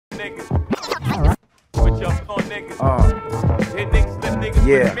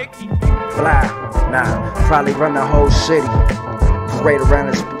Yeah, fly, nah, probably run the whole city. Parade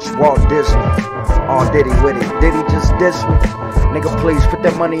around this bitch, Walt Disney. All did he with it, did he just diss me? Nigga, please put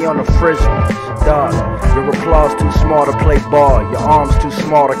that money on the frisbee. Dog, your applause too small to play ball. Your arms too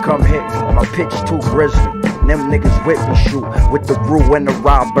small to come hit me. My pitch too grizzly. Them niggas with me shoot with the brew and the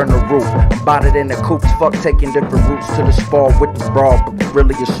rod burn the roof. I'm bout it in the coops, fuck taking different routes to the spar with the broad, but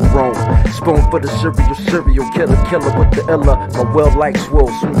really it's a room. Spoon for the serial killer with the illa. My will like swole,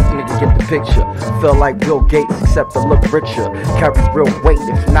 soon nigga get the picture. Feel like Bill Gates except to look richer. Carry real weight,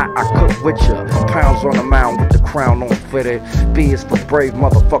 if not I cook with ya. Pounds on the mound with the crown on fitted. B is for brave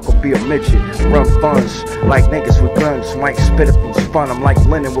motherfucker, be a midget. Run funds like niggas with guns. Might spit it from spun, I'm like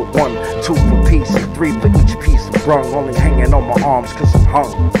linen with 1, 2 for peace, and 3 for each piece of brung, only hanging on my arms cause I'm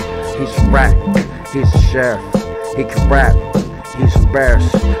hungry. He's a rat, he's a sheriff, he can rap, he's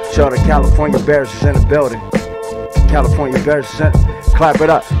embarrassed. Show the California Bears is in the building. California Bears is in, clap it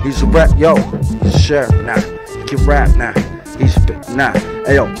up. He's a rap, yo, he's a sheriff, nah, he can rap, nah, he's a, nah,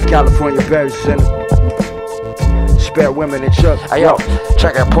 hey yo, California Bears is in the, spare women and chuck. Hey yo,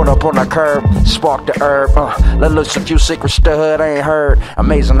 check it, put up on the curb, spark the herb, let loose a few secrets the hood ain't heard.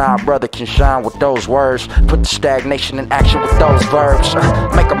 Amazing how a brother can shine with those words. Put the stagnation in action with those verbs.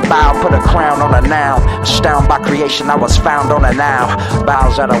 Make them bow, put a crown on a noun. Astound by creation, I was found on a now.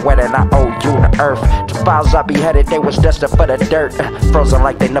 Bows at a wedding, I owe you the earth. The files I beheaded, they was destined for the dirt. Frozen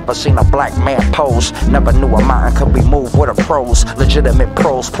like they never seen a black man pose. Never knew a mountain could be moved with a prose. Legitimate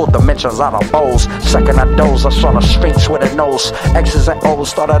pros, pulled dimensions out of bowls. Second I doze, I saw the Sphinx with a nose. X's and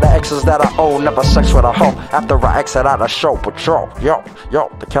O's, thought of the X's that I owe. Never sex with a hoe after I exit out of show patrol. Yo,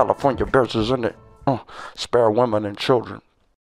 the California Bears is in it. Spare women and children.